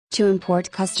To import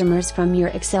customers from your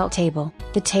Excel table,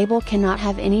 the table cannot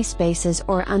have any spaces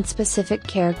or unspecific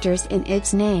characters in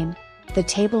its name. The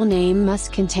table name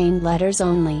must contain letters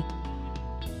only.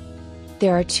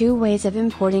 There are two ways of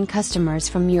importing customers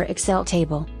from your Excel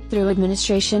table, through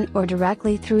administration or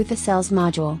directly through the Sales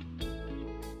module.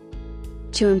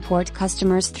 To import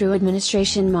customers through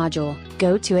administration module,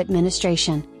 go to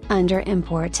Administration, under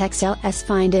Import XLS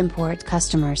find Import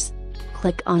Customers.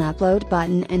 Click on Upload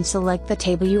button and select the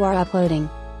table you are uploading.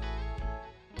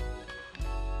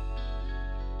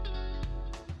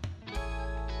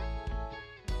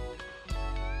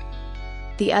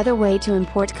 The other way to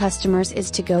import customers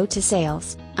is to go to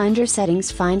Sales, under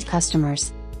Settings find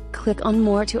Customers. Click on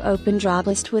More to open drop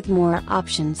list with more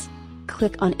options.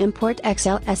 Click on Import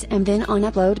XLS and then on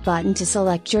Upload button to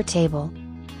select your table.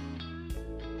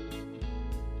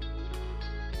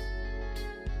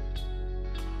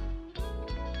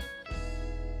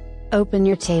 Open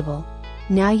your table.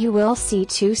 Now you will see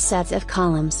two sets of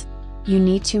columns. You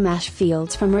need to match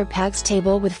fields from your PAGS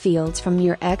table with fields from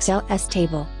your XLS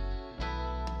table.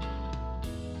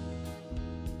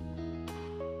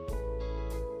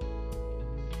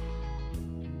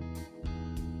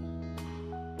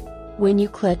 When you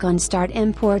click on Start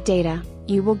Import Data,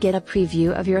 you will get a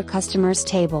preview of your customers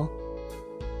table.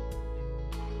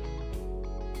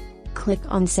 Click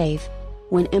on Save.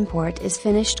 When import is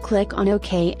finished, click on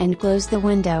OK and close the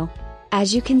window.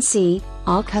 As you can see,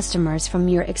 all customers from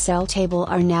your Excel table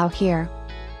are now here.